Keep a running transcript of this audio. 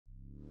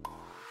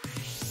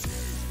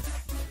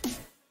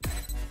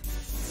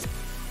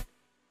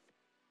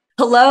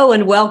Hello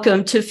and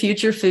welcome to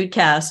Future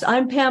Foodcast.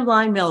 I'm Pam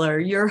Miller,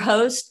 your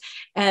host,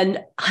 and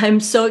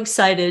I'm so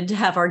excited to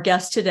have our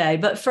guest today.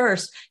 But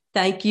first,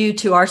 thank you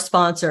to our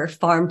sponsor,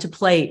 Farm to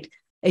Plate,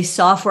 a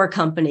software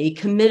company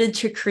committed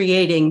to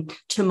creating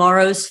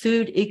tomorrow's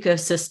food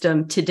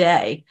ecosystem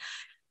today.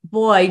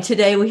 Boy,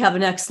 today we have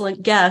an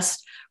excellent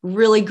guest,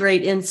 really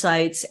great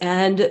insights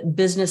and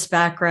business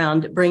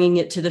background, bringing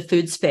it to the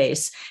food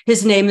space.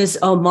 His name is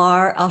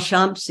Omar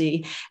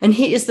AlShamsi, and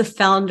he is the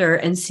founder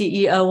and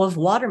CEO of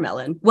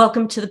Watermelon.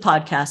 Welcome to the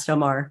podcast,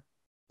 Omar.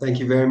 Thank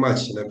you very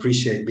much, and I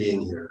appreciate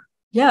being here.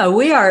 Yeah,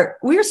 we are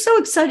so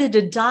excited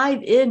to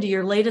dive into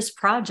your latest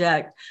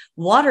project.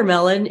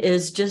 Watermelon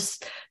is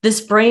just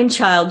this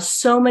brainchild,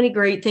 so many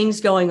great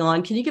things going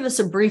on. Can you give us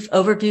a brief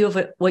overview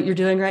of what you're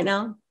doing right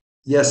now?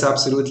 Yes,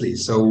 absolutely.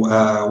 So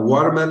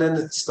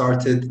Watermelon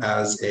started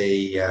as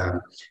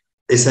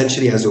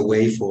essentially as a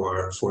way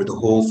for the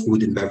whole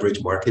food and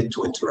beverage market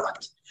to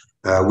interact.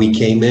 We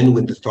came in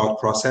with the thought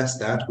process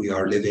that we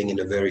are living in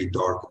a very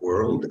dark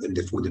world in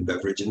the food and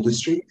beverage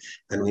industry,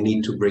 and we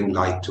need to bring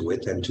light to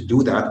it. And to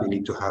do that, we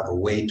need to have a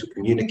way to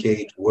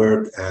communicate,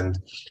 work, and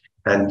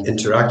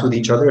interact with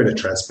each other in a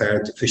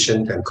transparent,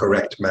 efficient, and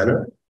correct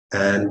manner.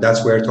 And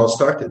that's where it all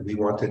started. We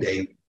wanted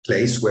a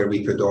place where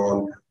we could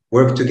all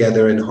work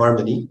together in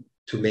harmony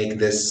to make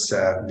this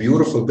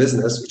beautiful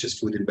business, which is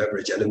food and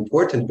beverage, an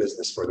important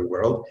business for the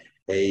world,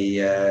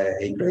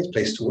 a great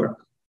place to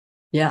work.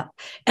 Yeah.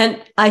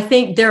 And I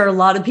think there are a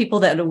lot of people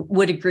that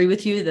would agree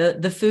with you.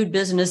 The food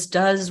business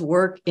does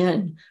work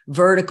in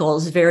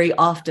verticals very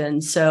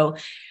often. So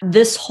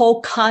this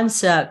whole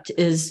concept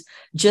is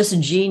just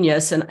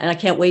genius. And I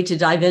can't wait to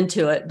dive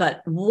into it.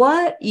 But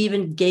what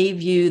even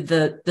gave you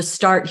the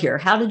start here?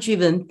 How did you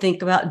even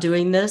think about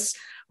doing this?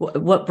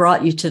 What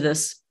brought you to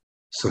this?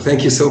 So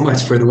thank you so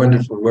much for the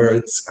wonderful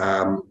words.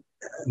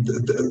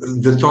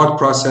 The thought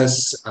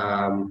process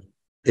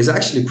is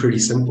actually pretty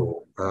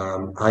simple.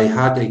 I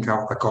had a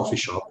coffee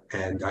shop,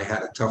 and I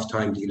had a tough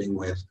time dealing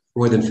with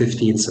more than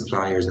 15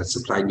 suppliers that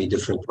supplied me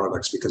different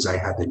products because I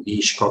had a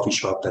niche coffee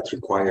shop that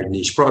required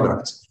niche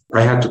products.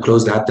 I had to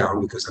close that down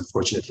because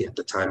unfortunately at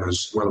the time I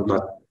was, well,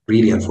 not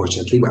really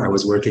unfortunately, but I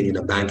was working in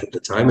a bank at the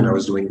time and I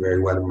was doing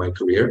very well in my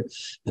career,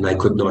 and I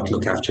could not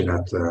look after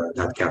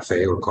that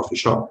cafe or coffee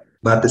shop.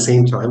 But at the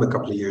same time, a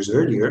couple of years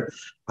earlier,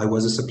 I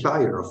was a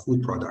supplier of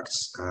food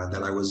products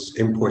that I was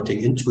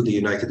importing into the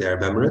United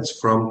Arab Emirates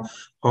from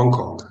Hong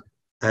Kong.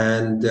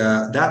 And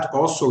that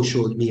also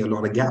showed me a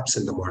lot of gaps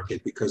in the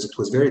market because it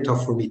was very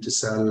tough for me to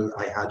sell.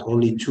 I had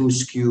only 2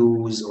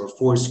 SKUs or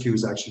 4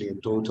 SKUs actually in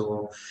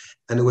total.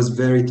 And it was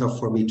very tough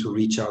for me to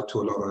reach out to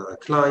a lot of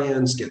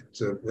clients,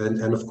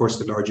 and of course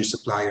the larger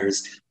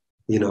suppliers,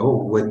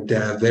 would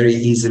very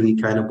easily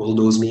kind of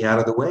bulldoze me out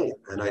of the way.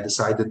 And I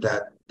decided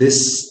that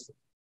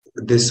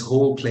this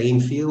whole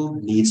playing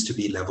field needs to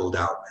be leveled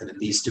out, and it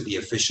needs to be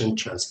efficient,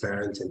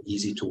 transparent, and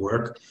easy to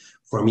work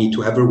for me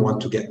to ever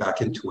want to get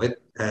back into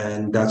it.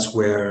 And that's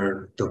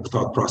where the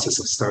thought process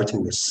of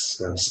starting this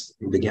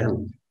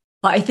began.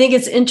 I think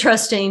it's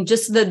interesting,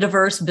 just the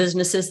diverse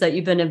businesses that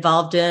you've been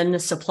involved in,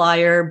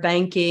 supplier,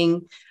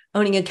 banking,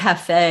 owning a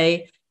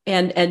cafe,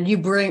 and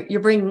you're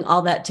bringing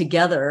all that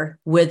together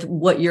with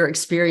what your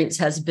experience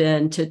has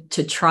been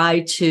to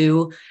try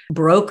to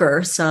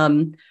broker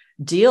some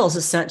deals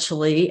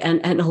essentially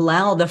and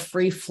allow the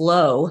free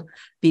flow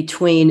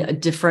between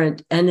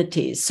different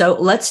entities. So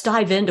let's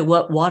dive into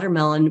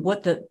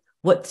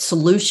what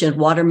solution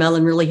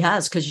Watermelon really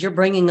has, because you're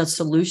bringing a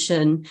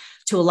solution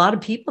to a lot of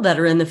people that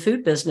are in the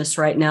food business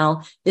right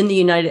now in the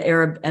United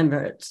Arab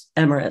Emirates.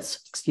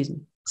 Excuse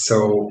me.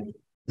 So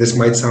this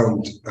might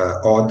sound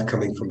odd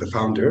coming from the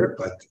founder,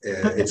 but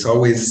it's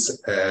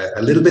always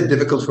a little bit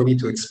difficult for me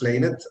to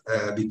explain it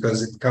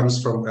because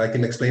I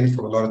can explain it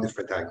from a lot of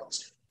different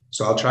angles.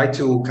 So I'll try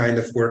to kind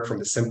of work from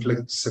the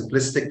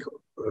simplistic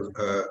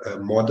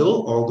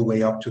model all the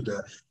way up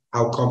to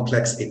how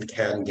complex it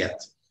can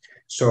get.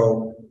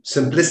 So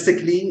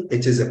simplistically,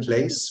 it is a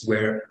place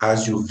where,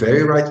 as you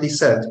very rightly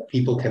said,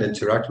 people can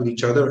interact with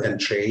each other and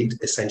trade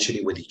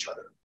essentially with each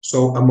other.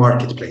 So a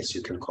marketplace,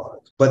 you can call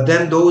it. But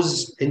then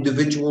those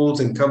individuals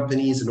and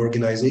companies and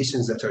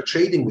organizations that are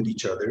trading with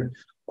each other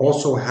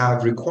also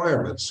have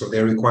requirements. So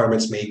their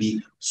requirements may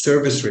be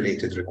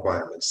service-related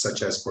requirements,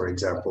 such as, for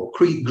example,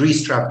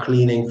 grease trap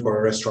cleaning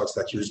for restaurants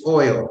that use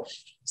oil,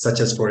 such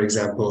as, for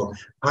example,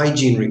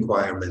 hygiene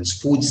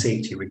requirements, food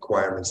safety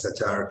requirements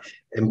that are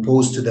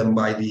imposed to them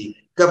by the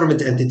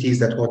government entities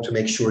that want to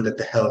make sure that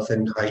the health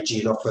and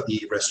hygiene of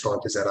the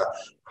restaurant is at a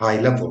high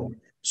level.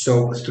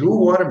 So through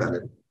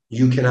Watermelon,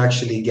 you can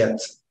actually get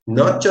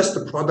not just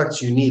the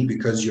products you need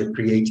because you're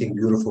creating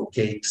beautiful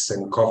cakes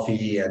and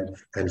coffee and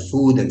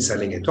food and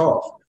selling it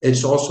off.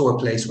 It's also a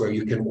place where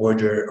you can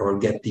order or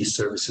get these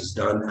services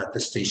done, at the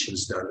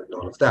stations done, and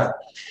all of that.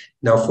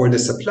 Now, for the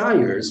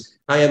suppliers,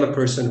 I am a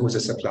person who's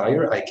a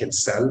supplier. I can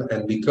sell.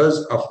 And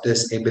because of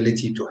this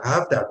ability to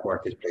have that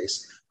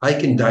marketplace, I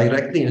can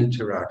directly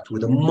interact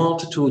with a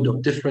multitude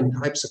of different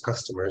types of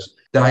customers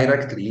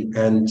directly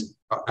and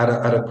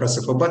at a press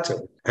of a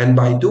button. And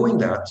by doing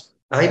that,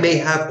 I may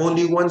have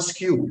only one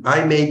SKU.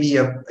 I may be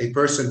a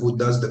person who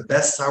does the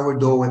best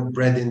sourdough and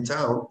bread in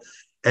town.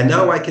 And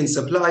now I can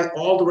supply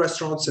all the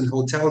restaurants and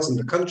hotels in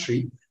the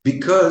country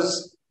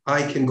because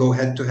I can go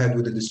head to head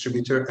with the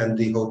distributor, and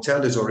the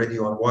hotel is already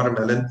on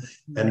watermelon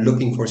and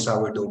looking for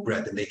sourdough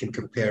bread. And they can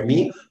compare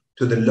me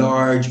to the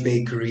large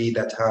bakery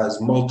that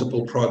has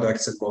multiple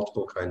products and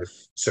multiple kind of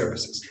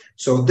services.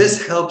 So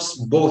this helps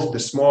both the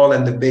small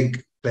and the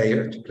big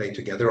player to play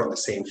together on the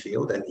same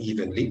field and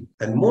evenly.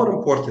 And more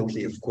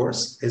importantly, of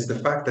course, is the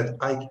fact that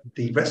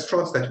the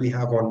restaurants that we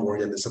have on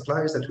board and the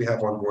suppliers that we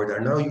have on board are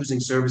now using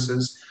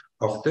services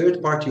of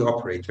third-party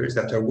operators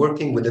that are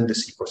working within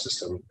this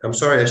ecosystem. I'm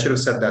sorry, I should have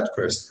said that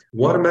first.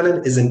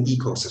 Watermelon is an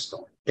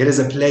ecosystem. It is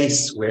a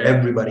place where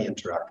everybody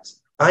interacts.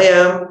 I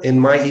am in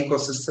my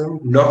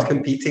ecosystem not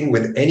competing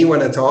with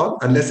anyone at all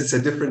unless it's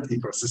a different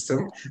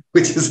ecosystem,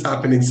 which is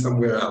happening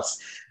somewhere else.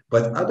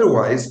 But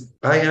otherwise,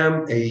 I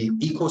am a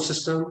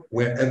ecosystem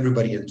where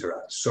everybody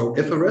interacts. So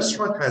if a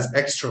restaurant has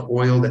extra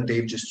oil that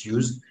they've just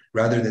used,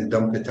 rather than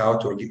dump it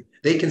out, or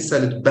they can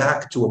sell it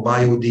back to a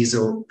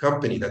biodiesel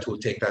company that will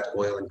take that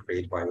oil and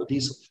create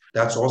biodiesel.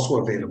 That's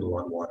also available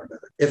on watermelon.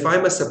 If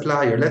I'm a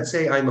supplier, let's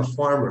say I'm a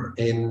farmer,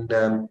 and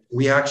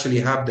we actually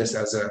have this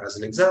as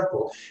an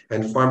example,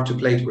 and Farm to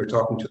Plate, we're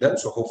talking to them,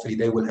 so hopefully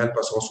they will help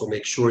us also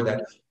make sure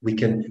that we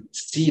can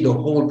see the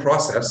whole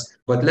process.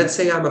 But let's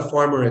say I'm a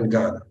farmer in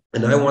Ghana,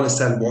 and I want to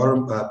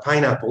sell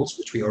pineapples,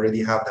 which we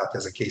already have that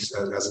as a case,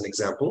 as an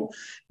example,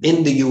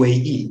 in the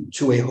UAE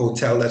to a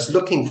hotel that's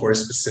looking for a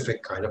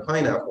specific kind of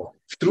pineapple.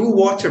 Through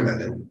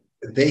watermelon,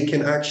 they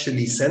can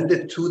actually send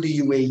it to the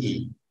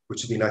UAE,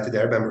 which is the United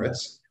Arab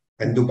Emirates,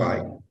 and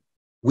Dubai.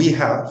 We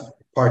have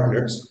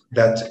partners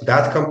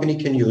that company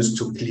can use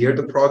to clear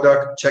the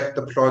product, check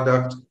the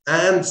product,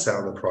 and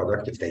sell the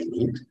product if they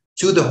need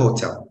to the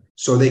hotel.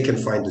 So they can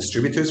find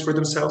distributors for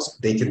themselves.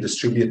 They can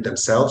distribute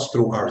themselves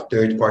through our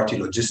third-party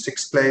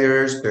logistics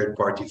players,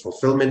 third-party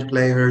fulfillment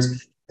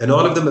players, and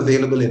all of them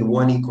available in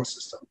one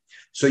ecosystem.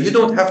 So you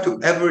don't have to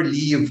ever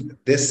leave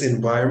this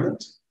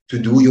environment to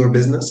do your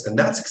business. And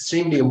that's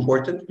extremely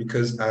important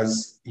because,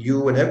 as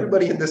you and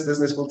everybody in this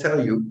business will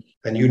tell you,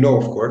 and you know,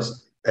 of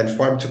course, and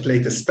Farm to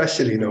Plate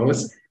especially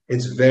knows,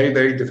 it's very,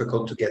 very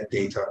difficult to get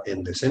data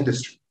in this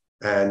industry.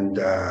 And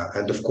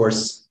of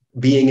course,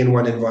 being in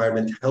one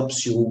environment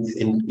helps you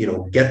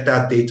get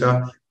that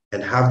data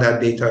and have that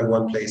data in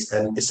one place,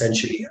 and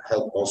essentially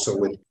help also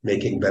with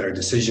making better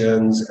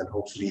decisions and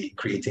hopefully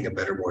creating a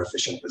better, more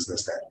efficient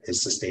business that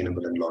is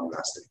sustainable and long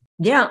lasting.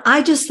 Yeah,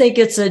 I just think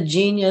it's a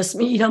genius.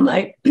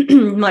 My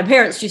my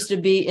parents used to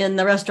be in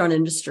the restaurant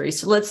industry.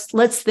 So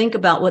let's think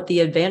about what the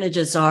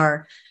advantages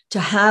are to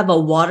have a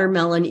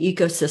watermelon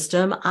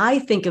ecosystem. I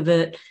think of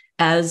it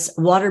as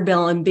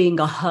watermelon being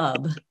a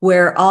hub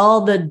where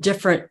all the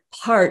different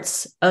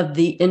parts of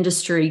the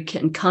industry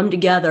can come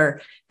together,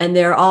 and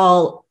they're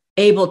all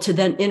able to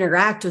then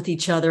interact with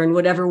each other in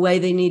whatever way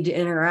they need to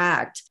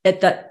interact at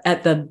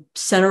the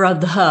center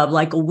of the hub,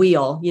 like a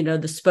wheel.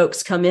 The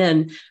spokes come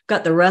in.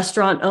 Got the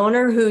restaurant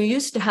owner who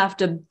used to have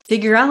to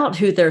figure out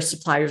who their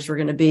suppliers were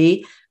going to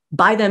be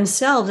by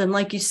themselves. And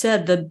like you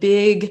said, the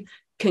big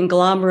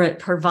conglomerate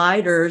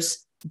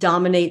providers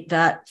dominate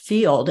that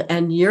field,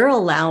 and you're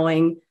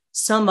allowing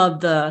some of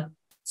the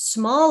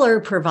smaller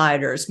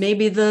providers,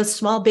 maybe the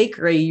small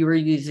bakery you were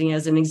using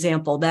as an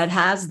example that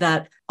has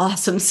that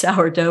awesome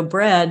sourdough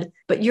bread,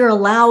 but you're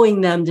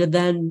allowing them to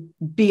then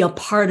be a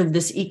part of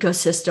this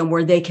ecosystem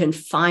where they can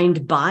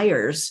find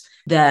buyers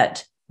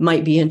that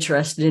might be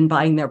interested in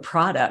buying their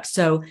product.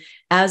 So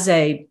as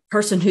a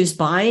person who's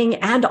buying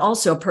and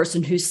also a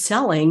person who's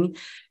selling,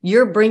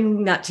 you're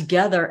bringing that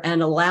together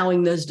and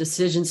allowing those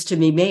decisions to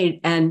be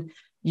made. And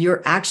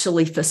you're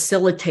actually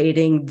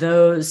facilitating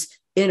those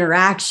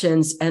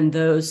interactions and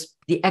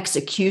the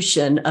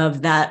execution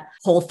of that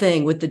whole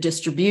thing with the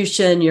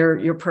distribution. You're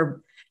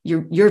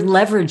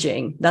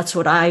leveraging. That's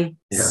what I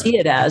see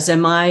it as.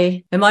 Am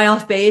I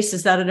off base?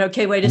 Is that an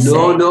okay way to say?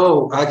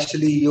 No.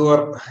 Actually,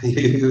 you're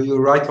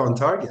right on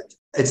target.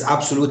 It's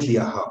absolutely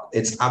a hub.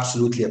 It's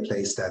absolutely a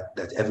place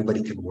that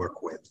everybody can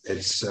work with.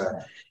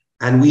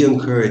 And we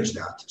encourage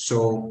that.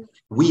 So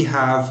we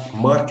have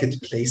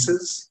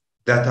marketplaces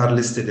that are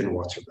listed in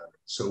Watermelon.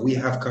 So we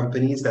have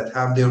companies that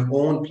have their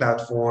own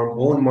platform,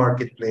 own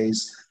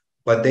marketplace,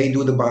 but they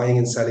do the buying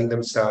and selling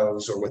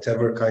themselves, or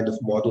whatever kind of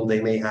model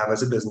they may have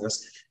as a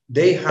business.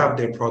 They have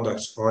their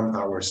products on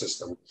our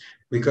system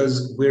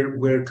because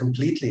we're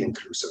completely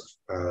inclusive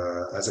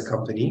as a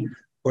company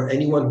for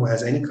anyone who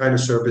has any kind of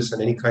service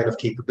and any kind of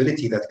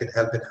capability that can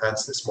help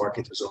enhance this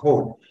market as a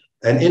whole.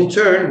 And in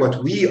turn,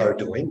 what we are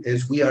doing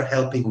is we are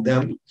helping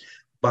them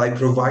by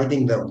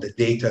providing them the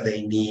data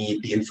they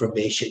need, the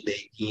information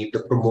they need,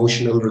 the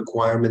promotional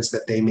requirements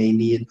that they may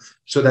need,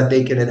 so that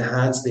they can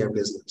enhance their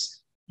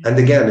business. And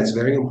again, it's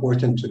very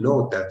important to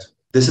note that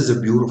this is a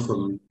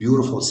beautiful,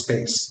 beautiful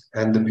space.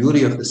 And the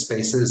beauty of the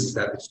space is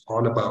that it's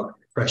all about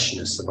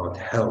freshness, about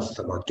health,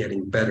 about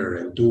getting better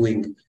and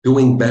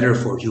doing better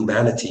for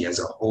humanity as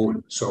a whole.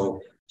 So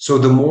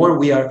the more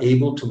we are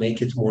able to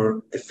make it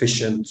more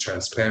efficient,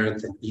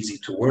 transparent, and easy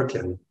to work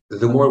in,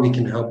 the more we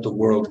can help the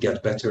world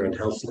get better and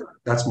healthier.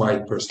 That's my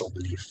personal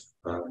belief.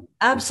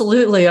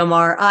 Absolutely,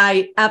 Omar.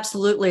 I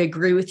absolutely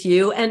agree with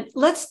you. And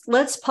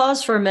let's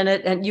pause for a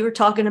minute. And you were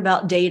talking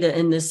about data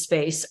in this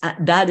space.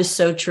 That is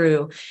so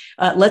true.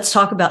 Let's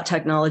talk about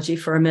technology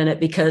for a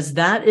minute, because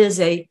that is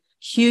a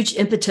huge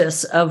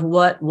impetus of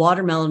what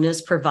Watermelon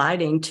is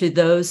providing to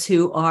those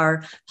who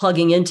are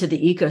plugging into the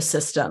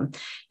ecosystem.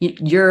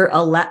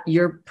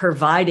 You're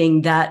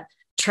providing that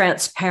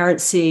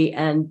transparency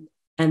and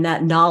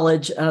that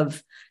knowledge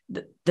of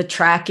the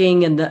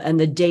tracking and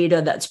the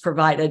data that's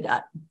provided.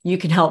 You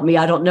can help me.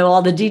 I don't know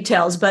all the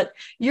details, but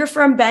you're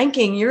from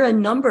banking. You're a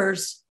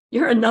numbers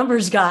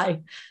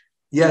guy.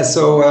 Yeah.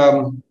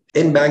 So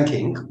in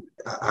banking,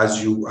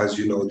 as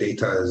you know,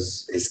 data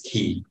is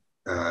key,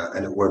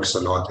 and it works a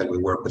lot. And we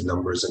work with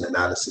numbers and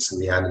analysis, and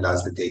we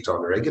analyze the data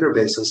on a regular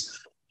basis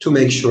to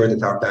make sure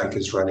that our bank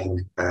is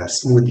running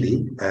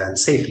smoothly and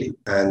safely.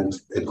 And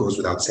it goes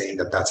without saying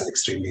that that's an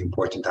extremely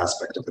important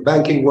aspect of the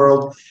banking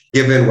world,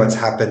 given what's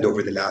happened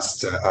over the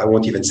last, I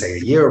won't even say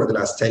a year, over the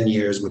last 10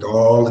 years with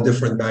all the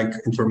different bank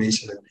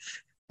information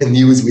and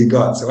news we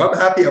got. So I'm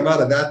happy I'm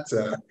out of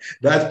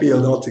that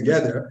field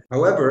altogether.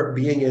 However,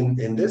 being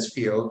in this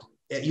field,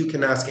 you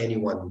can ask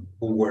anyone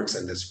who works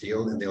in this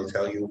field and they'll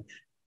tell you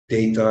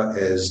data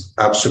is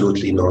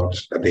absolutely not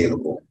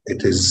available.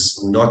 It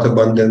is not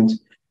abundant.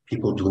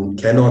 People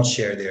cannot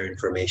share their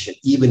information,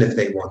 even if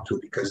they want to,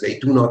 because they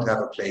do not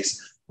have a place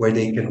where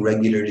they can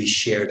regularly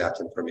share that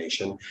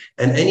information.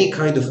 And any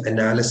kind of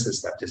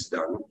analysis that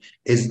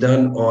is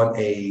done on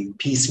a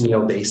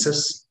piecemeal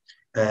basis.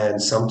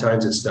 And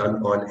sometimes it's done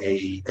on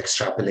a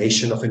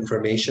extrapolation of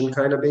information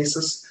kind of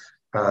basis.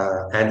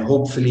 And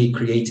hopefully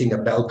creating a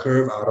bell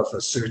curve out of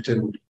a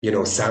certain,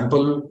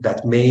 sample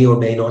that may or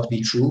may not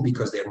be true,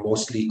 because they're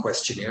mostly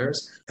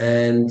questionnaires.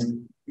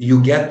 And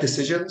you get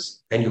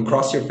decisions and you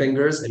cross your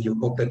fingers and you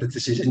hope that the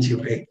decisions you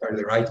make are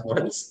the right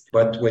ones.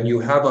 But when you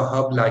have a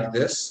hub like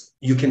this,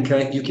 you can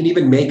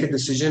even make a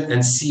decision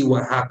and see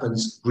what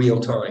happens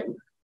real time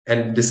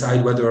and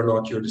decide whether or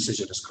not your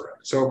decision is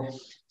correct. So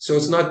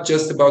it's not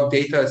just about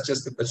data,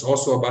 it's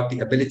also about the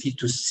ability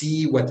to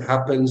see what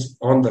happens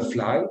on the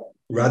fly,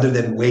 rather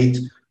than wait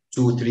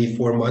 2, 3,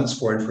 4 months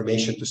for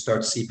information to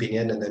start seeping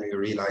in, and then you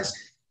realize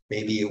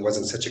maybe it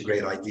wasn't such a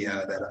great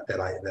idea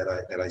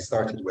that I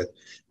started with.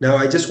 Now,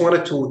 I just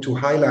wanted to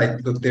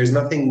highlight, look, there's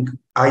nothing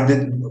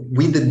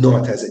we did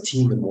not, as a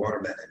team in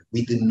Watermelon,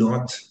 we did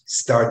not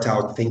start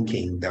out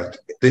thinking that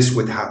this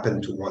would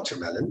happen to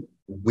Watermelon.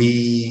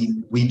 We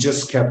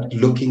just kept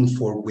looking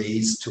for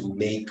ways to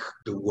make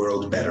the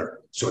world better.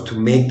 So to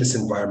make this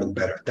environment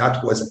better,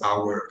 that was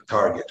our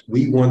target.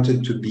 We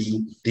wanted to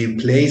be the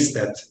place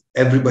that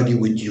everybody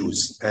would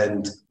use.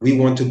 And we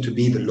wanted to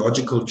be the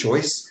logical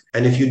choice.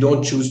 And if you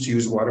don't choose to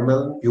use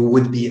Watermelon, you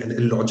would be an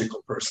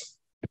illogical person.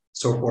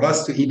 So for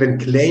us to even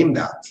claim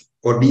that,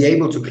 or be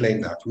able to claim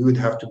that, we would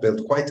have to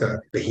build quite a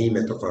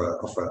behemoth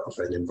of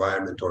an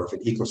environment or of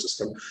an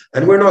ecosystem.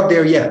 And we're not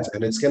there yet.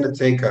 And it's going to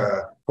take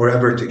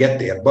forever to get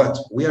there. But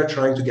we are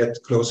trying to get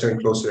closer and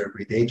closer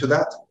every day to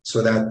that,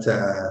 so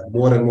that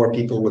more and more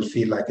people will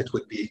feel like it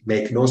would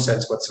make no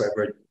sense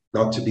whatsoever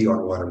not to be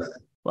on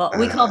Watermelon. Well,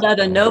 we call that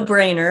a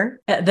no-brainer.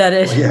 That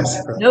is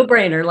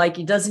no-brainer. Like,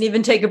 it doesn't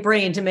even take a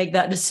brain to make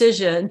that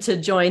decision to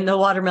join the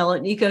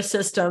Watermelon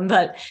ecosystem.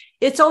 But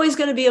it's always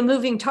going to be a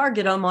moving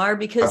target, Omar,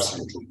 because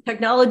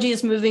technology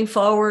is moving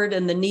forward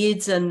and the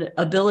needs and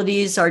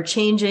abilities are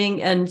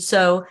changing. And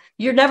so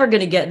you're never going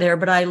to get there.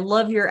 But I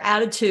love your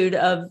attitude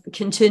of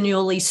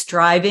continually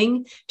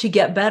striving to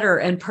get better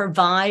and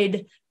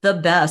provide the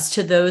best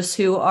to those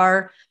who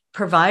are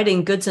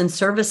providing goods and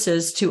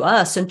services to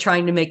us and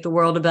trying to make the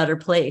world a better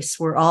place.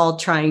 We're all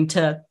trying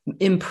to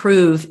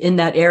improve in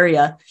that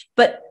area.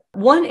 But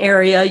one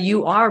area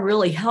you are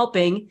really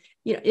helping,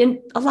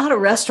 in a lot of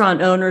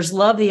restaurant owners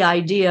love the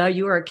idea,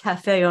 you are a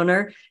cafe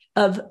owner,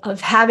 of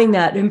having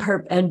that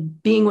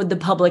and being with the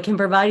public and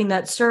providing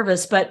that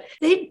service, but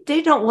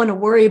they don't want to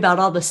worry about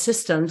all the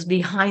systems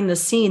behind the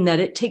scene that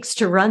it takes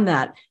to run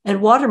that.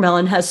 And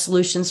Watermelon has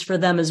solutions for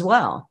them as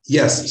well.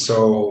 Yes,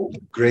 so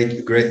great.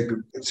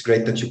 It's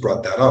great that you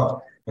brought that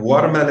up.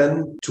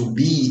 Watermelon, to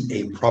be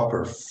a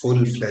proper,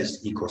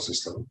 full-fledged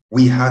ecosystem,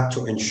 we had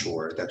to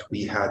ensure that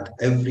we had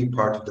every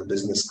part of the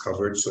business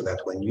covered, so that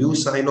when you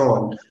sign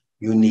on,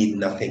 you need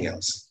nothing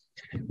else.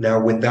 Now,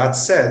 with that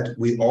said,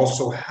 we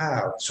also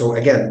have, so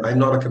again, I'm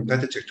not a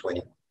competitor to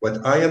anyone.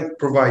 What I am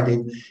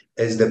providing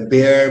is the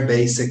bare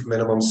basic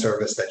minimum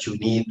service that you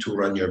need to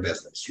run your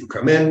business. You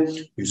come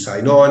in, you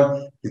sign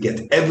on, you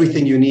get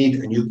everything you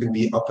need, and you can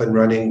be up and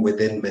running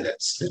within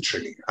minutes,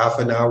 literally half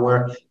an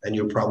hour, and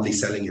you're probably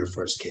selling your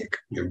first cake.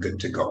 You're good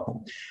to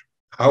go.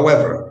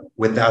 However,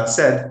 with that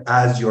said,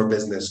 as your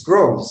business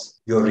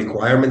grows, your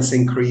requirements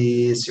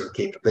increase, your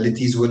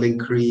capabilities will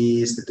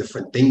increase, the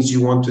different things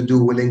you want to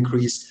do will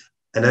increase.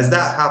 And as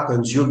that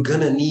happens, you're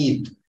going to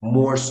need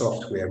more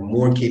software,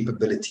 more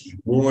capability,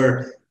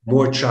 more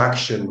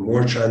traction,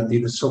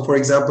 So for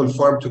example,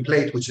 Farm to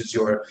Plate, which is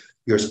your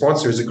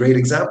sponsor, is a great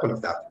example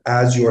of that.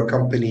 As your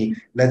company,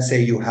 let's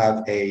say you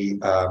have a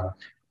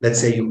let's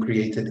say you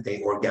created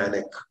an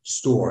organic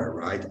store,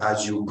 right?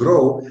 As you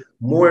grow,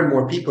 more and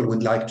more people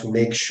would like to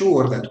make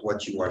sure that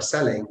what you are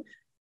selling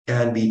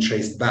can be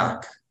traced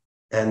back.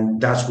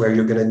 And that's where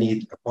you're going to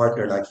need a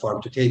partner like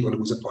Farm to Table,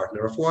 who's a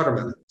partner of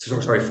Watermelon.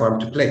 Sorry, Farm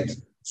to Plate.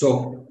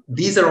 So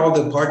these are all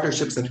the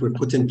partnerships that were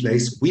put in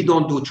place. We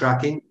don't do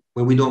tracking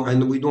when we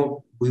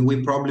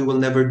probably will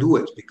never do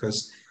it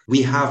because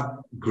we have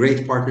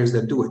great partners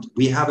that do it.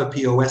 We have a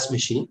POS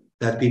machine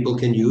that people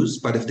can use,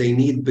 but if they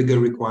need bigger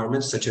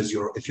requirements, such as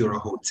if you're a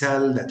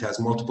hotel that has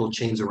multiple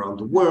chains around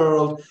the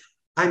world,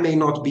 I may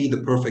not be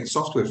the perfect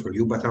software for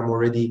you, but I'm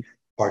already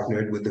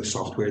partnered with the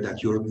software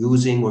that you're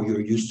using or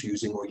you're used to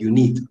using or you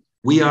need.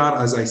 We are,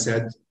 as I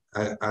said,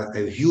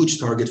 a huge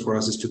target for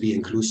us is to be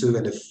inclusive.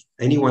 And if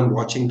anyone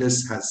watching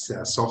this has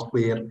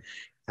software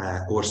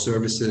or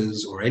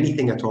services or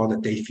anything at all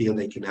that they feel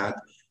they can add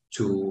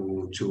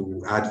to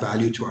add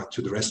value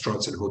to the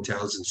restaurants and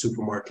hotels and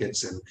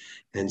supermarkets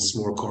and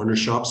small corner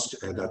shops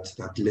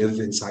that live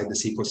inside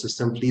this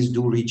ecosystem, please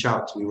do reach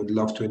out. We would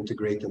love to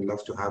integrate and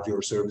love to have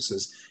your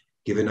services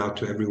given out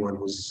to everyone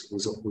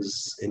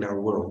who's in our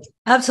world.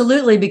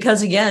 Absolutely,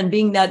 because again,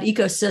 being that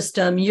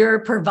ecosystem, you're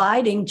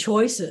providing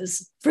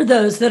choices for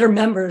those that are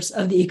members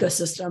of the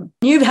ecosystem.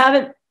 You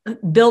haven't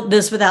built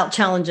this without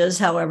challenges,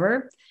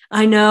 however.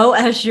 I know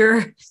as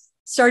you're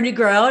starting to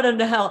grow, I don't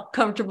know how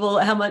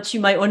much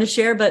you might want to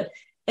share, but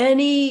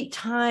any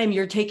time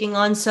you're taking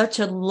on such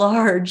a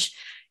large,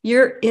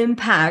 your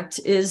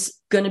impact is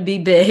going to be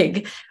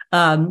big.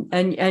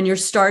 And you're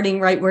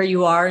starting right where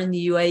you are in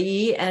the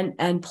UAE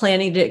and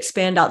planning to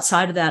expand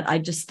outside of that. I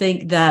just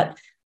think that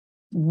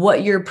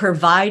what you're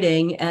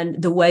providing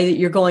and the way that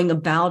you're going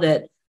about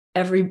it,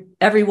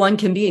 everyone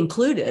can be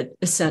included,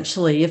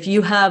 essentially. If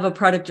you have a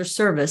product or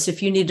service,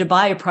 if you need to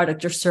buy a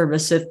product or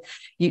service, if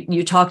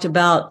you talked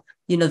about,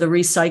 the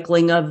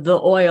recycling of the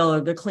oil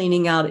or the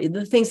cleaning out,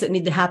 the things that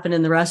need to happen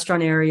in the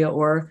restaurant area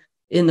or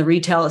in the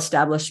retail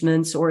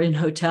establishments or in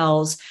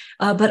hotels,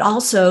 but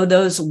also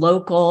those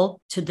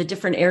local to the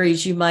different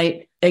areas you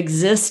might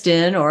exist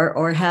in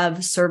or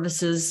have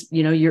services,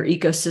 your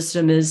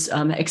ecosystem is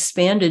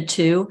expanded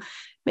to.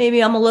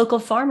 Maybe I'm a local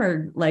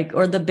farmer,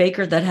 or the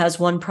baker that has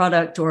one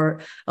product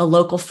or a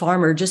local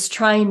farmer, just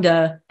trying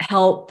to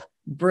help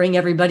bring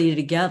everybody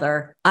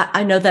together.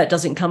 I know that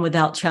doesn't come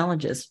without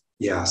challenges.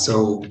 Yeah,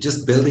 so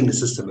just building the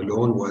system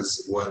alone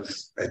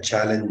was a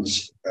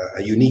challenge,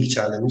 a unique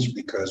challenge,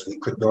 because we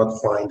could not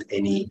find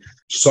any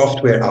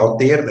software out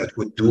there that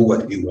would do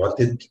what we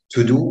wanted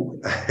to do,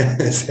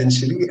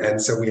 essentially.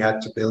 And so we had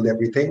to build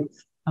everything.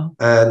 Oh.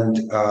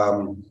 And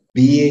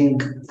being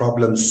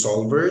problem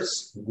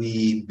solvers,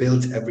 we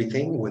built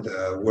everything with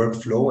a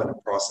workflow and a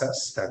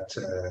process that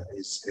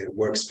it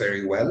works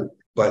very well.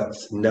 But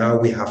now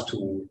we have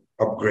to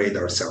upgrade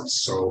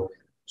ourselves.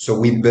 So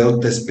we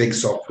built this big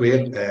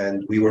software,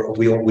 and we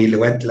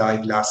went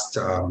live last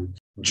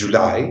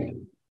July.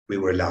 We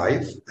were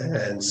live,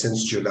 and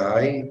since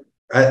July,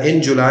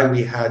 in July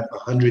we had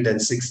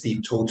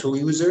 160 total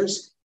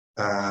users,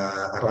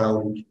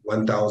 around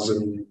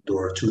 1,000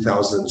 or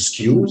 2,000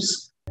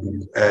 SKUs,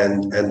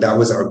 and that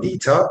was our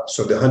beta.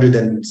 So the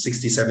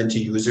 160, 70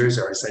 users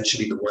are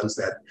essentially the ones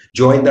that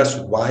joined us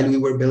while we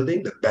were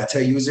building, the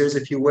beta users,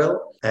 if you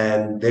will,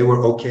 and they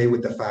were okay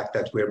with the fact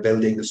that we're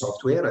building the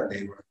software, and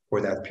they were for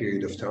that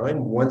period of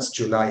time. Once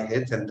July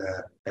hit and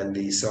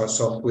the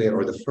software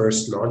or the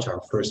first launch,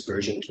 our first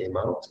version came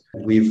out,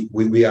 we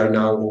are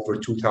now over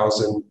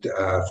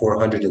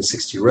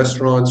 2,460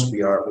 restaurants.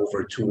 We are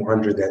over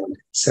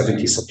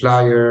 270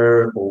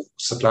 suppliers,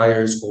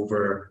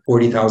 over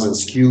 40,000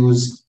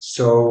 SKUs.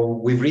 So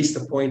we've reached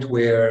a point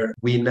where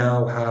we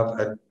now have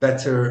a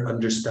better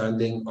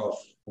understanding of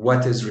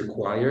what is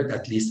required,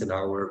 at least in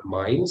our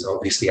minds.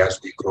 Obviously, as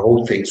we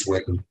grow, things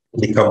will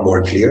become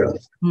more clear.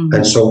 Mm-hmm.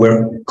 And so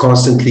we're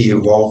constantly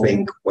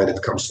evolving when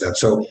it comes to that.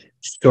 So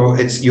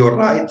you're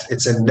right.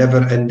 It's a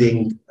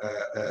never-ending.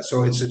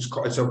 So it's a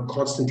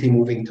constantly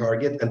moving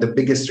target. And the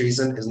biggest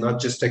reason is not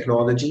just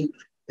technology.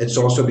 It's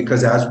also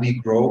because as we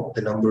grow,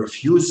 the number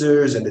of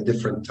users and the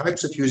different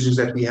types of users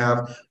that we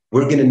have,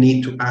 we're going to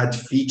need to add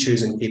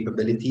features and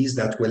capabilities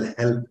that will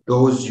help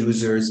those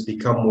users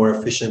become more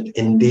efficient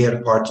in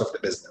their parts of the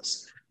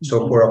business.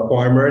 So for a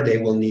farmer, they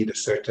will need a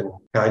certain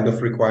kind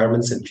of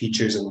requirements and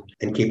features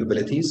and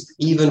capabilities.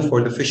 Even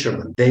for the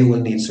fishermen, they will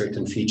need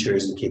certain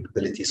features and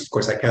capabilities. Of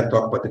course, I can't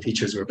talk about the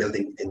features we're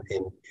building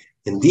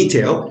in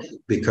detail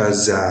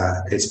because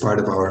it's part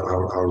of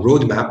our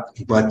roadmap.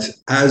 But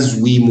as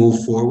we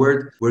move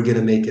forward, we're going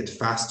to make it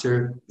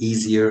faster,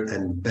 easier,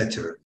 and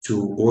better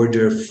to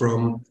order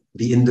from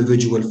the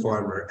individual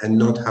farmer and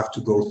not have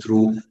to go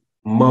through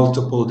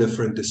multiple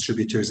different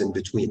distributors in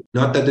between.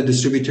 Not that the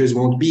distributors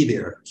won't be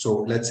there.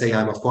 So let's say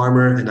I'm a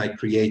farmer and I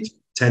create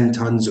 10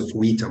 tons of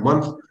wheat a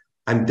month.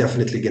 I'm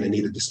definitely going to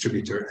need a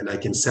distributor, and I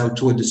can sell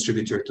to a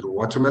distributor through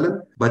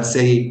Watermelon. But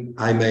say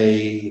I'm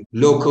a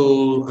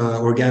local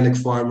organic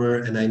farmer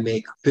and I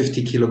make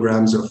 50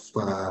 kilograms of,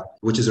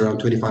 which is around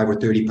 25 or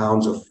 30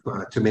 pounds of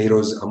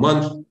tomatoes a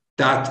month,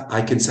 that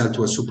I can sell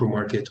to a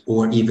supermarket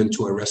or even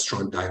to a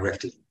restaurant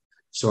directly.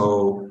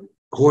 So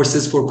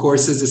horses for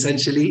courses,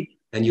 essentially,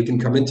 and you can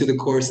come into the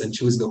course and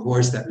choose the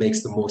horse that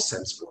makes the most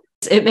sense for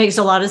you. It makes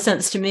a lot of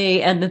sense to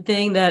me. And the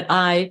thing that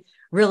I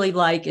really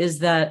like is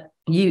that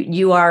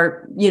you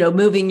are,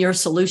 moving your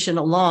solution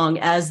along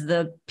as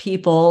the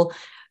people.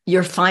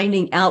 You're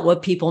finding out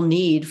what people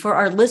need. For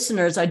our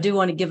listeners, I do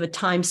want to give a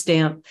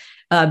timestamp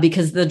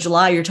because the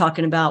July you're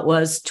talking about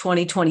was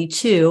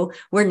 2022.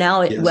 We're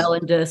now well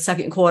into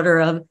second quarter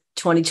of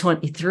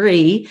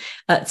 2023.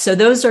 So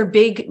those are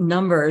big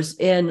numbers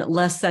in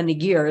less than a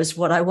year is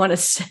what I want to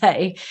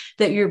say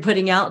that you're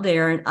putting out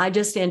there. And I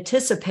just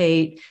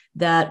anticipate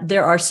that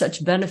there are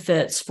such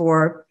benefits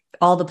for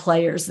all the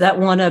players that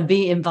want to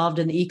be involved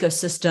in the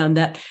ecosystem,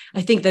 that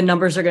I think the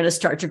numbers are going to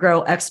start to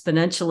grow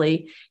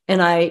exponentially.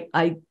 And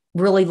I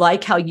really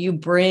like how you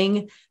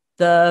bring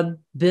the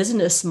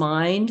business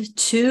mind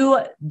to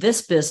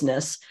this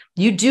business.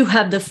 You do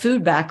have the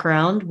food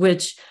background,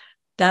 which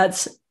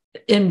that's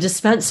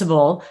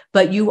indispensable,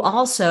 but you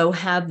also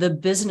have the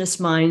business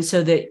mind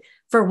so that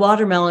for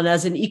watermelon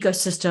as an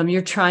ecosystem,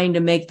 you're trying to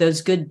make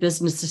those good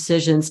business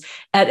decisions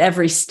at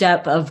every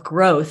step of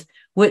growth,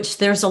 which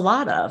there's a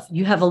lot of.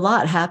 You have a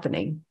lot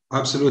happening.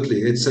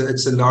 Absolutely. It's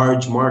a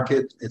large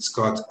market. It's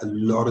got a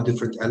lot of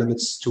different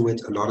elements to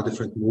it, a lot of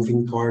different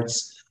moving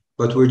parts,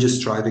 but we're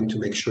just striving to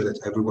make sure that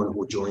everyone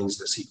who joins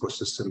this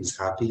ecosystem is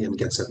happy and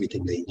gets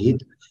everything they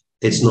need.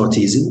 It's not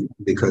easy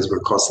because we're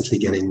constantly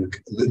getting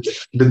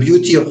the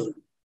beauty of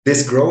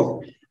this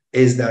growth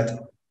is that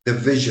the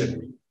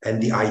vision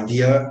and the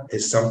idea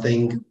is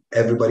something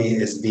everybody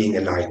is being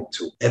aligned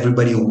to.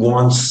 Everybody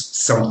wants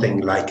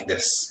something like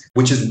this,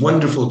 which is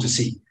wonderful to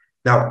see.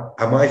 Now,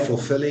 am I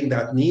fulfilling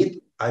that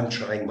need? I'm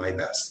trying my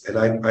best. And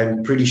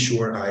I'm pretty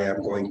sure I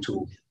am going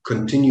to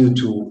continue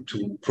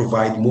to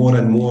provide more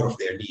and more of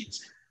their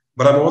needs.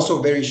 But I'm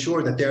also very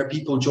sure that there are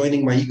people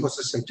joining my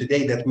ecosystem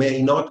today that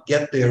may not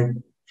get their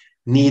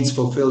needs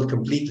fulfilled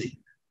completely.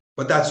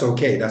 But that's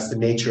okay. That's the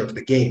nature of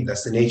the game.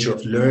 That's the nature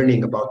of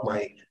learning about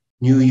my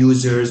new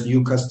users,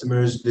 new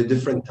customers, the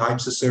different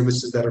types of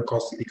services that are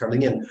constantly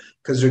coming in.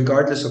 Because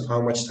regardless of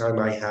how much time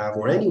I have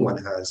or anyone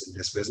has in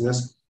this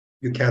business,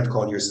 you can't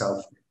call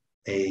yourself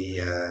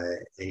an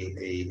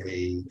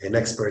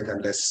expert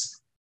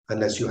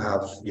unless you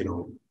have,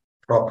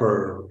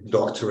 proper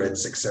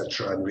doctorates,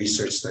 etc., and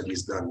research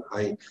studies done.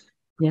 I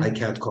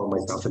can't call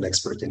myself an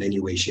expert in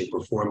any way, shape,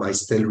 or form. I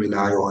still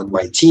rely on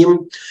my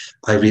team.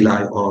 I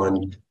rely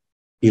on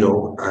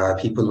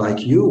people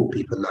like you,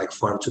 people like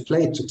Farm to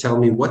Plate, to tell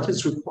me what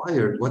is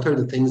required, what are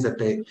the things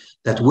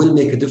that will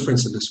make a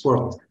difference in this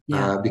world,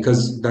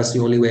 because that's the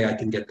only way I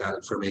can get that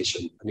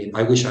information. I mean,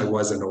 I wish I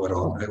was a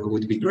know-it-all. It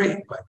would be great,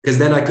 because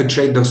then I could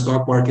trade the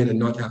stock market and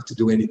not have to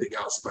do anything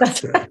else.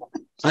 But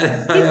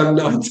I am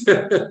not.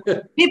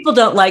 People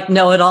don't like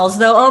know-it-alls,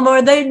 though,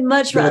 Omar. They'd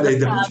much rather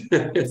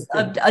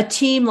have a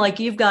team like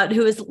you've got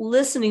who is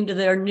listening to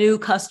their new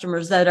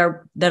customers that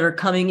are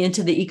coming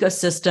into the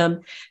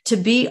ecosystem, to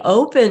be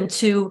open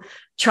to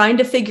trying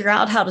to figure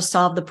out how to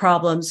solve the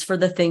problems for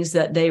the things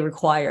that they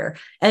require.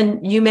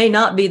 And you may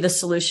not be the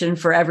solution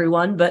for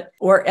everyone,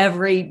 or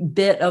every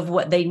bit of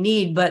what they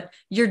need, but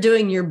you're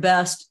doing your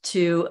best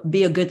to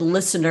be a good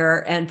listener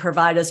and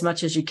provide as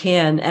much as you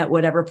can at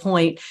whatever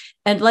point.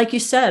 And like you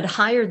said,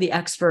 hire the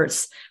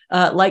experts,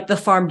 like the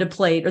Farm to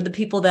Plate or the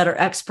people that are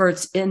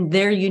experts in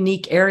their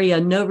unique area.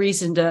 No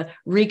reason to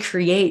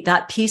recreate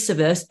that piece of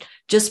it.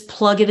 Just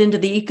plug it into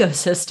the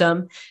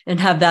ecosystem and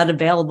have that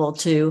available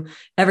to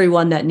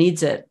everyone that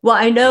needs it. Well,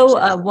 I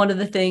know one of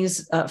the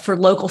things for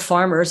local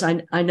farmers,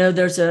 I know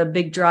there's a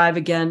big drive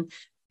again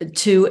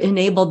to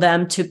enable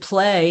them to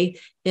play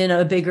in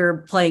a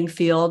bigger playing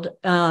field.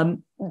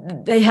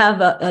 They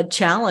have a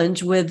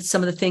challenge with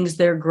some of the things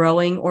they're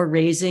growing or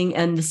raising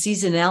and the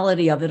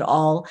seasonality of it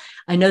all.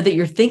 I know that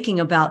you're thinking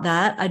about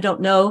that. I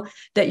don't know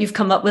that you've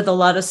come up with a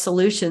lot of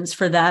solutions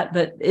for that,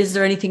 but is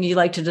there anything you'd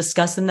like to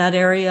discuss in that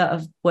area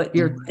of what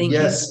you're thinking?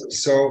 Yes.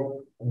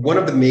 So one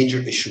of the major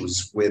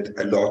issues with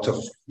a lot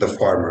of the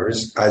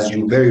farmers, as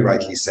you very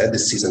rightly said,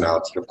 is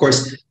seasonality. Of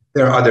course,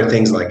 there are other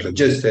things like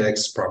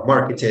logistics, prop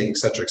marketing, et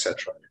cetera, et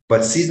cetera.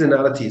 But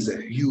seasonality is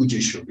a huge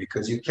issue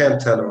because you can't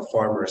tell a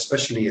farmer,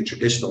 especially a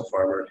traditional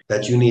farmer,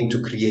 that you need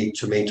to create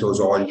tomatoes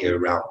all year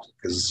round,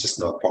 because it's just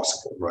not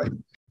possible, right?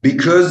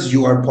 Because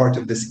you are part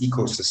of this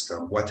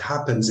ecosystem, what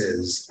happens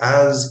is,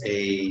 as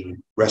a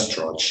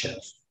restaurant chef,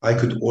 I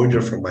could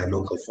order from my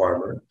local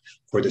farmer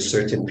for the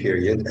certain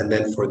period. And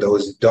then for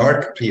those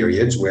dark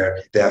periods where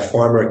the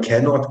farmer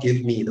cannot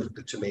give me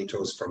the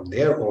tomatoes from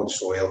their own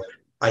soil,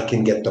 I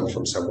can get them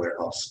from somewhere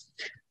else.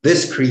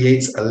 This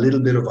creates a little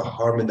bit of a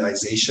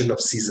harmonization of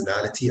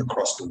seasonality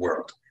across the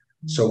world.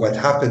 So what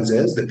happens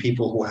is the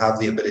people who have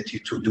the ability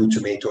to do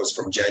tomatoes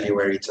from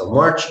January till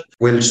March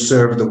will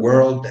serve the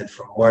world, and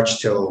from March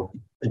till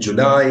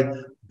July,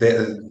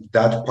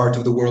 that part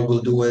of the world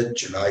will do it,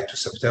 July to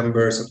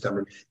September.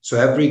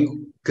 So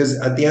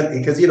because at the end,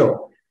 because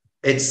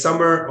it's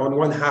summer on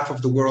one half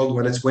of the world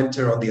when it's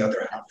winter on the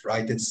other half,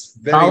 right? It's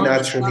very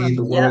naturally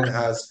the world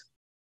has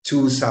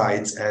two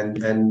sides,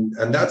 and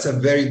that's a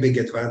very big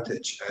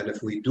advantage. And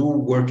if we do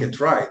work it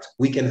right,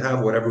 we can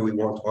have whatever we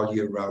want all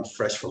year round,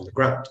 fresh from the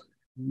ground.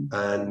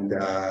 And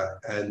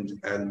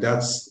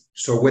that's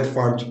so with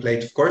farm to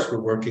plate. Of course,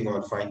 we're working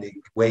on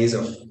finding ways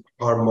of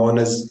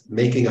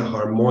making a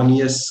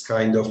harmonious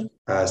kind of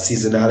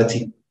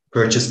seasonality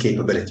purchase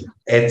capability.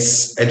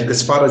 It's,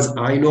 as far as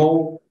I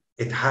know,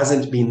 it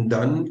hasn't been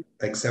done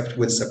except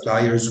with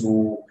suppliers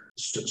who.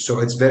 So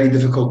it's very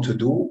difficult to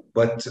do,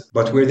 but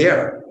we're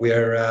there.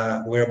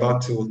 We're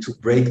about to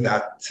break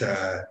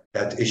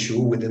that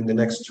issue within the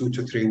next 2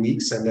 to 3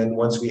 weeks, and then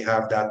once we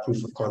have that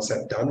proof of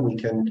concept done, we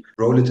can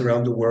roll it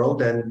around the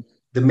world. And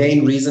the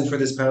main reason for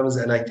this panel,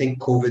 and I think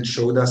COVID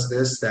showed us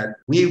this, that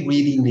we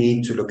really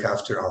need to look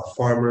after our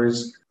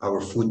farmers,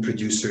 our food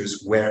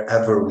producers,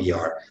 wherever we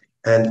are.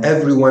 And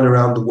everyone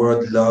around the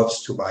world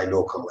loves to buy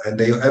local. And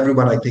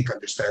everyone, I think,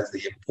 understands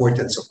the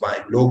importance of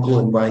buying local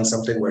and buying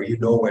something where you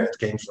know where it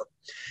came from.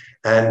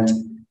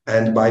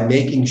 And by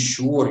making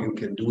sure you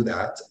can do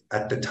that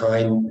at the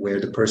time where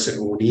the person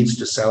who needs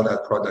to sell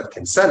that product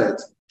can sell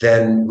it,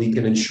 then we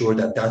can ensure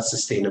that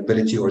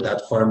sustainability, or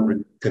that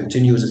farm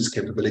continues its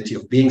capability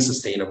of being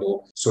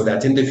sustainable, so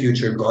that in the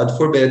future, God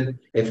forbid,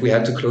 if we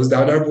had to close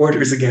down our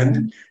borders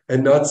again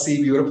and not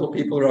see beautiful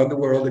people around the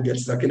world and get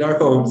stuck in our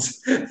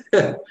homes,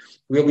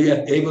 we'll be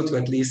able to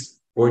at least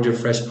order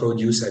fresh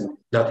produce and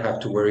not have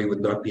to worry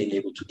with not being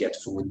able to get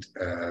food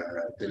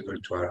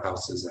delivered to our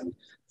houses and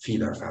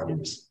feed our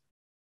families.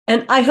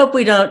 And I hope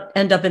we don't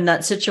end up in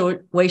that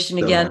situation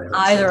again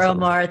either,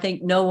 Omar. I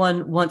think no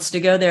one wants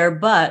to go there,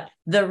 but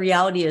the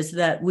reality is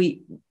that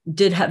we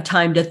did have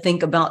time to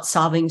think about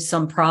solving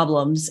some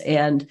problems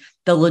and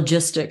the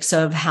logistics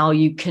of how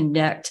you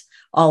connect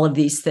all of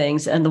these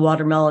things. And the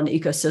watermelon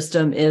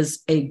ecosystem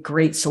is a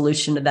great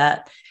solution to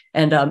that.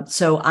 And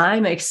so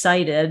I'm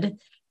excited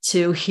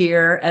to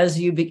hear as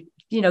you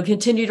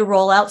continue to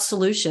roll out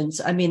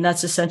solutions. I mean,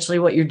 that's essentially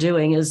what you're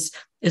doing is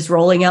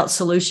rolling out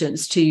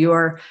solutions to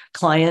your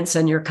clients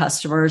and your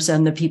customers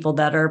and the people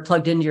that are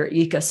plugged into your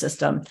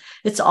ecosystem.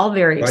 It's all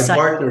very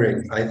exciting. By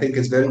partnering, I think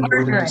it's very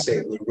important to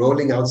say we're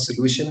rolling out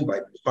solution by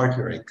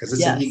partnering, because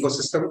it's an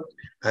ecosystem.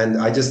 And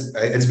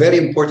it's very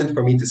important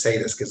for me to say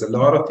this, because a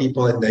lot of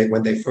people,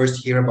 when they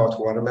first hear about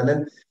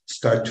watermelon,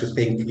 start to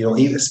think,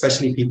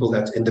 especially people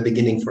that in the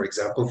beginning, for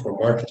example, for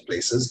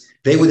marketplaces,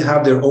 they would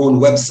have their own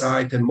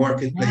website and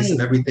marketplace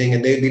and everything.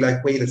 And they'd be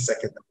like, wait a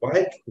second,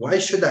 why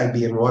should I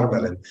be in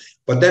watermelon?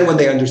 But then when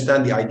they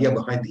understand the idea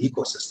behind the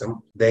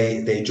ecosystem,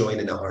 they join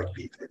in a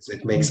heartbeat.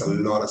 It makes a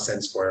lot of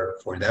sense for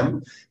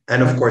them.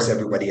 And of course,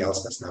 everybody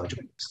else that's now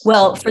joining us.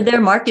 Well, for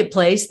their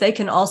marketplace, they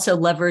can also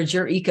leverage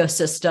your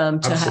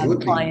ecosystem to have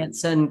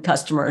clients and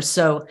customers.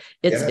 So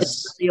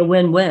it's really a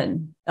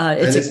win-win.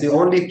 It's the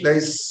only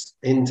place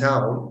in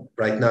town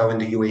right now in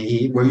the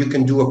UAE where you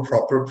can do a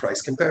proper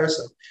price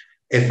comparison.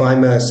 If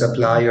I'm a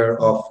supplier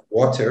of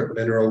water,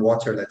 mineral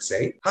water, let's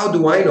say, how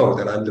do I know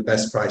that I'm the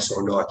best price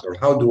or not? Or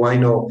how do I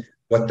know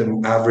what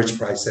the average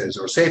price is?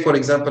 Or say, for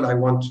example,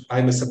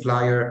 I'm a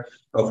supplier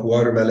of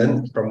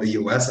watermelon from the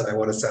US and I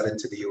want to sell it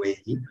to the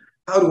UAE.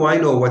 How do I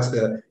know what's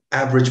the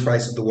average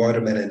price of the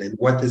watermelon and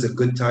what is a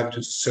good time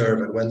to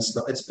serve and when's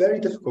not? It's very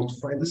difficult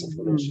to find this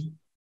information.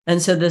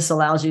 And so this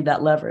allows you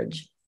that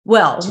leverage.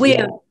 Well,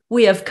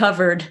 we have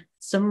covered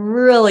some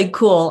really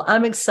cool.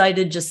 I'm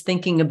excited just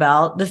thinking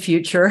about the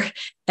future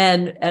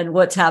and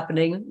what's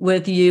happening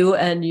with you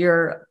and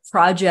your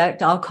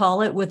project, I'll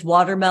call it, with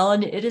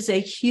watermelon. It is a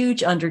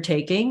huge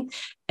undertaking,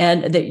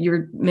 and that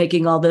you're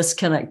making all this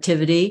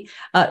connectivity.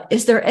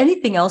 Is there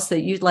anything else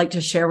that you'd like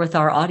to share with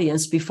our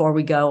audience before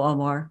we go,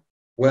 Omar?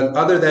 Well,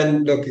 other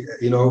than, look,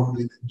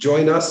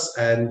 join us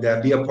and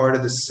be a part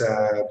of this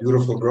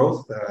beautiful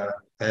growth.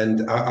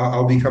 And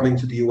I'll be coming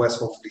to the US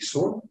hopefully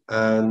soon.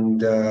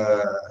 And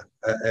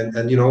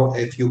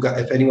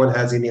if anyone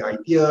has any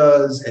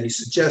ideas, any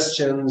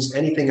suggestions,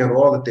 anything at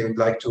all that they would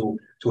like to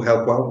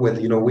help out with,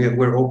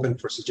 we're open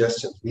for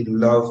suggestions. We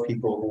love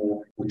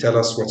people who tell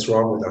us what's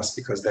wrong with us,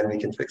 because then we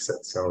can fix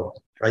it. So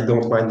I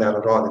don't mind that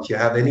at all. If you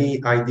have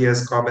any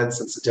ideas,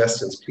 comments, and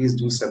suggestions, please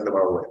do send them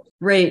our way.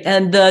 Great.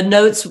 And the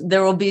notes,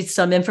 there will be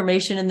some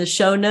information in the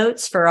show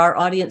notes for our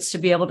audience to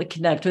be able to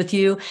connect with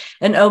you.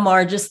 And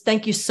Omar, just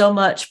thank you so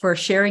much for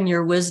sharing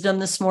your wisdom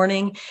this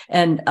morning.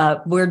 And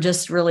we're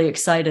just really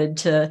excited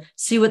to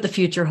see what the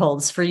future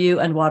holds for you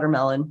and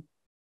watermelon.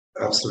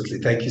 Absolutely.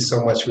 Thank you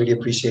so much. Really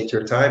appreciate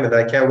your time. And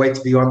I can't wait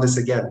to be on this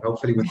again,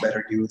 hopefully with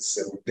better news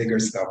and bigger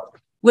stuff.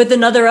 With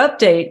another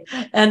update.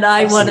 And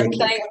I want to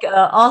thank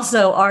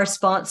also our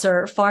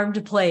sponsor, Farm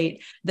to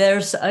Plate.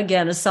 There's,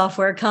 again, a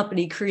software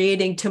company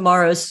creating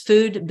tomorrow's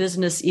food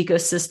business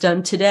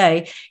ecosystem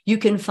today. You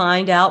can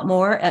find out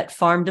more at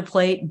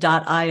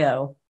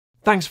farmtoplate.io.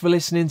 Thanks for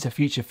listening to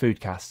Future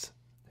Foodcast.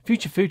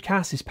 Future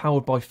Foodcast is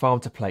powered by Farm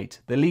to Plate,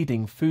 the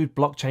leading food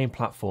blockchain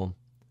platform.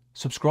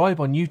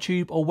 Subscribe on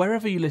YouTube or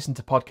wherever you listen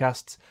to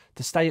podcasts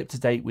to stay up to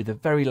date with the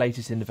very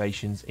latest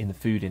innovations in the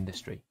food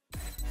industry.